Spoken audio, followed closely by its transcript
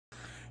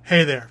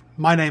Hey there,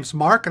 my name's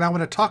Mark and I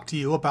want to talk to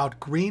you about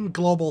Green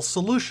Global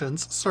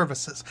Solutions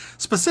services,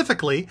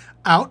 specifically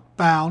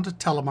outbound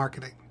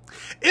telemarketing.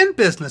 In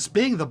business,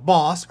 being the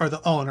boss or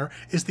the owner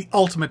is the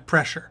ultimate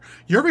pressure.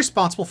 You're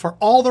responsible for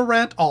all the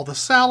rent, all the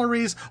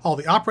salaries, all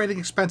the operating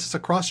expenses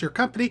across your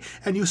company,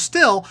 and you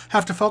still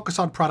have to focus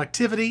on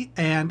productivity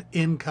and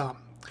income.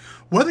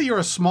 Whether you're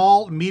a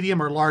small,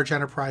 medium, or large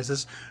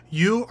enterprises,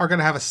 you are going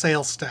to have a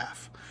sales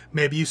staff.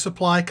 Maybe you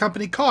supply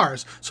company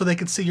cars so they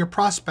can see your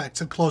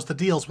prospects and close the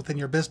deals within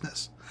your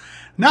business.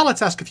 Now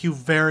let's ask a few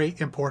very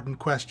important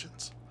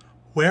questions.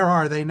 Where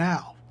are they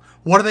now?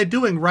 What are they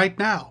doing right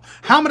now?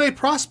 How many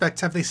prospects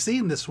have they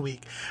seen this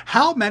week?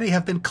 How many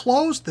have been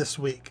closed this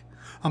week?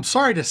 I'm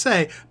sorry to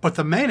say, but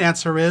the main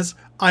answer is,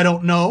 I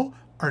don't know,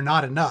 or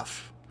not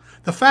enough.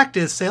 The fact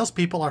is,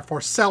 salespeople are for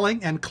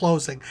selling and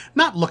closing,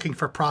 not looking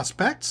for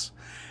prospects.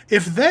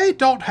 If they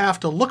don't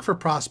have to look for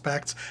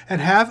prospects and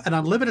have an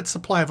unlimited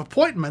supply of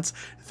appointments,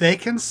 they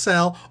can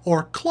sell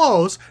or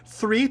close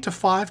 3 to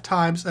 5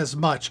 times as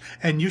much,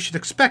 and you should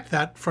expect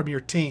that from your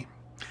team.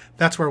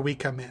 That's where we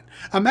come in.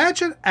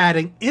 Imagine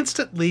adding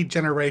instant lead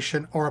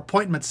generation or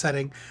appointment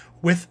setting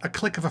with a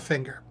click of a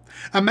finger.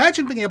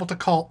 Imagine being able to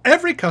call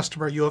every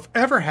customer you have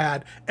ever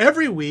had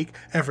every week,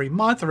 every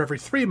month, or every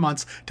 3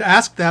 months to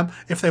ask them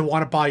if they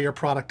want to buy your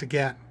product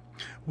again.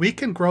 We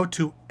can grow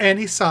to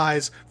any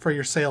size for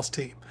your sales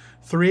team.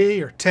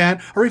 3 or 10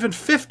 or even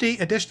 50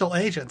 additional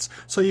agents,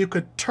 so you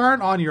could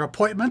turn on your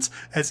appointments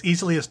as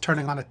easily as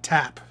turning on a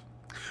tap.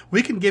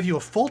 We can give you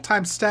a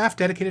full-time staff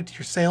dedicated to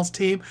your sales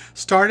team,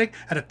 starting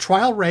at a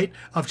trial rate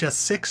of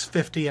just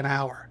 $6.50 an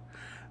hour.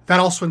 That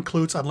also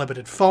includes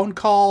unlimited phone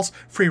calls,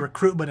 free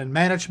recruitment and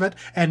management,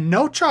 and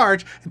no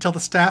charge until the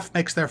staff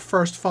makes their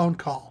first phone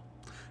call.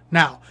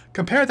 Now,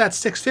 compare that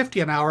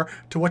 $6.50 an hour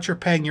to what you're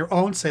paying your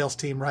own sales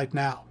team right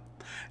now.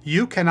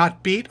 You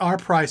cannot beat our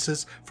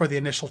prices for the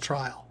initial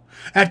trial.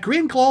 At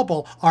Green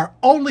Global, our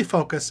only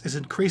focus is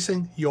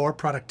increasing your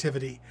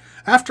productivity.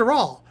 After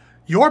all,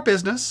 your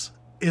business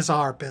is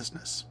our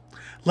business.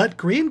 Let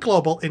Green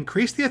Global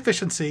increase the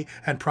efficiency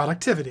and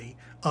productivity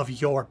of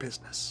your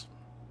business.